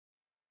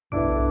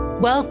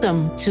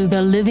Welcome to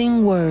the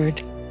Living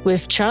Word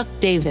with Chuck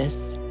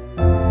Davis.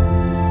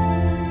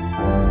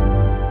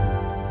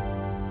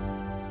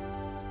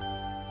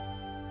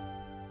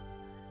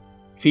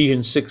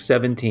 Ephesians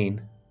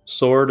 6:17,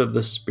 Sword of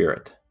the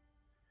Spirit.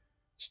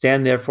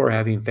 Stand therefore,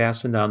 having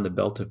fastened on the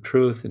belt of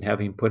truth, and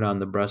having put on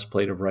the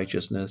breastplate of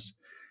righteousness,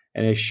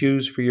 and as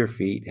shoes for your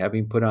feet,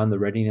 having put on the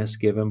readiness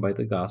given by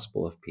the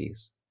gospel of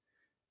peace.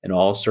 In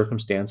all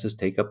circumstances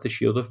take up the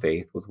shield of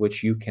faith, with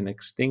which you can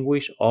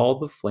extinguish all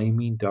the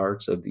flaming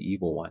darts of the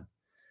evil one,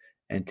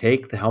 and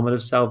take the helmet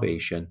of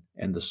salvation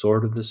and the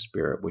sword of the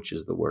Spirit, which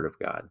is the word of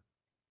God.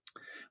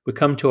 We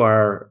come to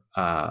our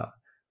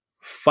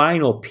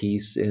final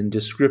piece in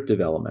descriptive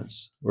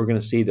elements. We're going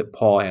to see that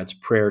Paul adds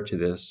prayer to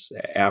this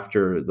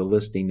after the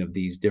listing of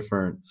these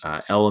different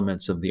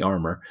elements of the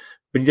armor,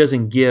 but he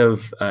doesn't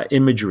give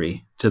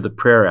imagery to the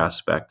prayer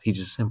aspect. He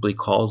just simply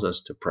calls us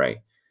to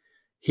pray.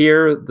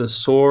 Here, the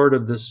sword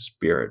of the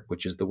Spirit,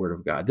 which is the word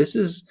of God. This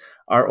is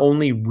our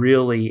only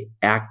really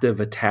active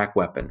attack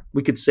weapon.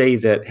 We could say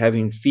that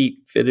having feet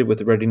fitted with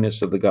the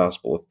readiness of the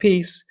gospel of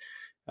peace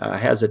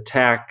has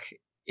attack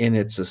in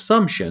its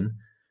assumption,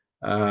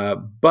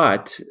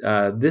 but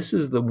this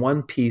is the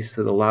one piece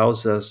that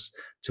allows us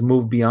to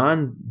move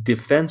beyond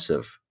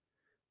defensive.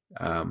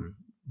 A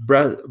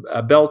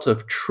belt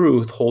of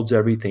truth holds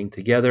everything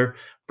together.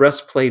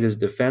 Breastplate is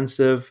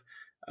defensive.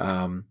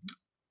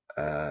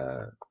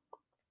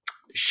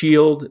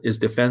 Shield is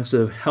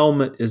defensive.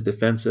 Helmet is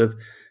defensive.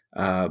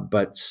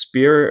 But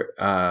spirit,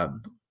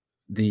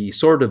 the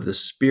sword of the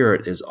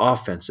Spirit is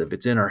offensive.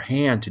 It's in our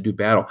hand to do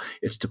battle.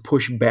 It's to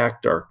push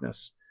back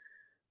darkness.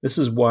 This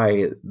is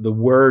why the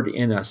word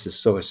in us is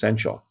so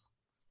essential.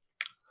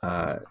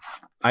 I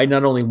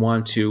not only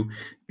want to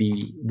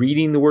be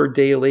reading the word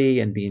daily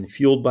and being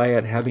fueled by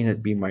it, having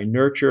it be my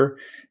nurture,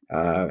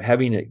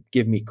 having it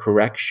give me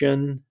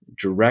correction,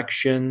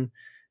 direction,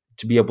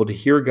 to be able to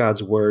hear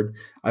God's word.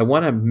 I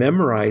want to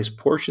memorize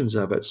portions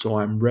of it so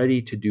I'm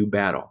ready to do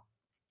battle.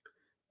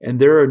 And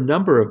there are a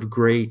number of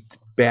great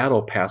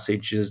battle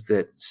passages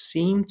that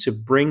seem to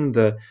bring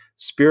the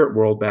spirit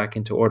world back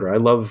into order. I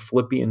love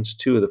Philippians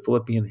 2, the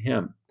Philippian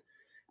hymn.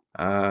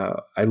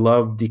 I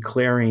love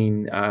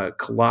declaring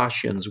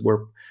Colossians, where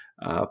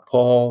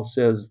Paul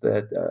says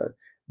that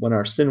when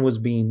our sin was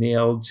being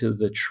nailed to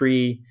the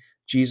tree,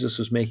 Jesus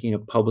was making a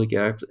public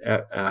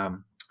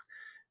an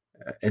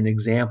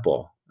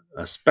example,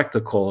 a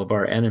spectacle of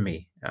our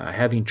enemy,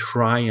 having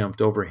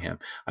triumphed over him.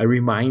 I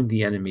remind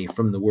the enemy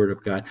from the Word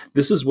of God,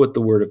 this is what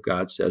the Word of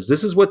God says.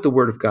 This is what the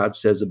Word of God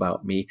says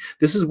about me.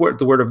 This is what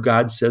the Word of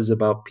God says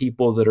about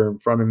people that are in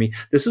front of me.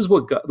 This is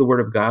what the Word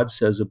of God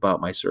says about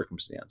my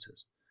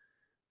circumstances.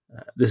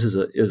 This is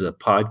a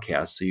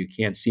podcast, so you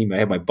can't see me. I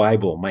have my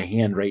Bible in my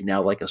hand right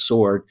now like a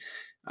sword.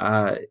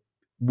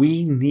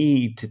 We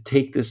need to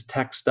take this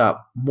text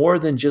up more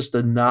than just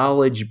a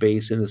knowledge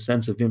base in the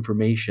sense of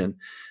information,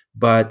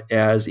 but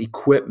as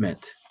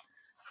equipment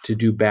to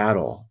do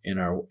battle in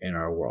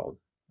our world.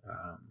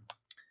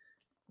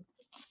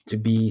 To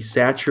be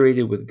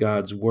saturated with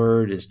God's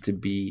word is to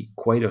be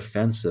quite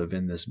offensive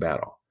in this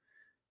battle,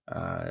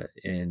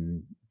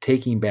 in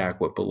taking back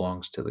what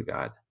belongs to the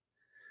God.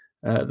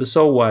 The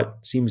so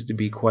what seems to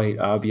be quite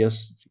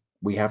obvious.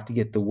 We have to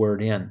get the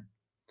word in.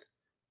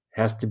 It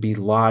has to be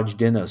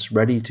lodged in us,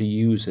 ready to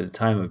use at a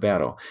time of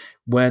battle.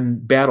 When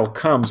battle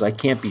comes, I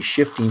can't be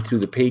shifting through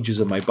the pages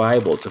of my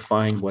Bible to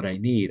find what I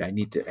need. I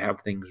need to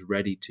have things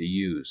ready to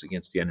use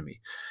against the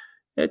enemy.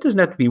 It doesn't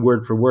have to be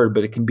word for word,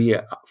 but it can be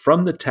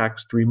from the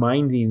text,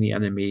 reminding the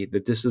enemy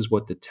that this is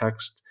what the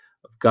text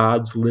of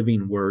God's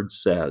living word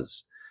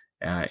says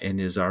and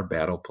is our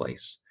battle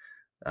place.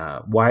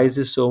 Why is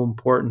this so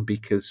important?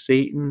 Because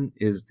Satan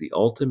is the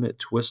ultimate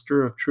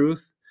twister of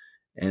truth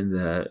and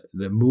the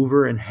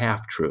mover in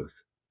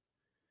half-truth.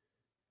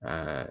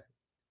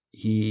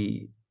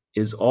 He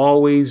is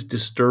always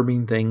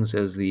disturbing things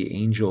as the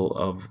angel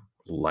of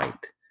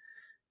light.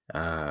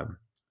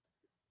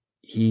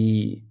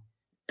 He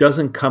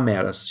doesn't come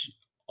at us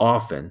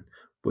often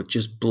with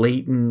just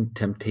blatant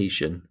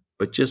temptation,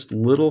 but just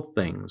little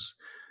things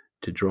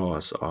to draw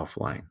us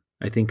offline.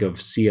 I think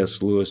of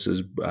C.S.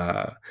 Lewis's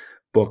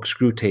book,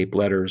 Screwtape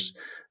Letters.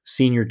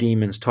 Senior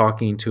demon's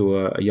talking to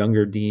a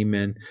younger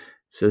demon,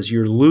 says,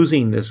 "You're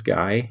losing this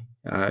guy.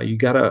 You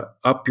got to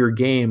up your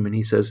game." And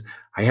he says,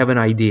 "I have an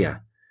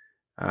idea.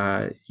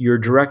 Your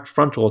direct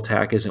frontal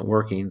attack isn't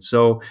working.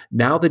 So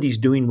now that he's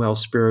doing well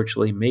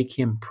spiritually, make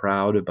him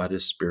proud about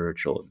his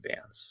spiritual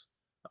advance."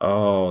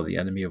 Oh, the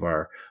enemy of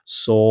our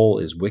soul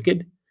is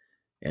wicked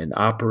and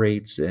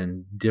operates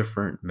in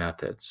different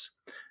methods.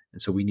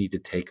 And so we need to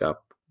take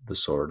up the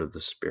sword of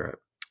the Spirit.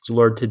 So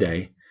Lord,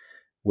 today,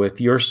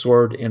 with your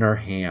sword in our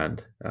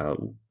hand,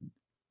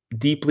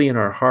 deeply in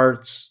our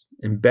hearts,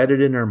 embedded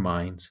in our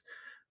minds,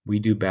 we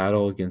do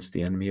battle against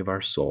the enemy of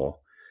our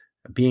soul,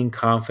 being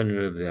confident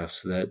of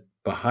this, that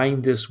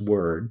behind this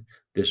word,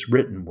 this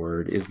written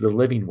word, is the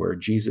living word,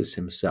 Jesus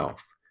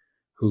himself,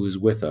 who is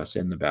with us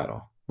in the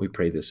battle. We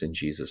pray this in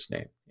Jesus'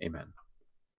 name. Amen.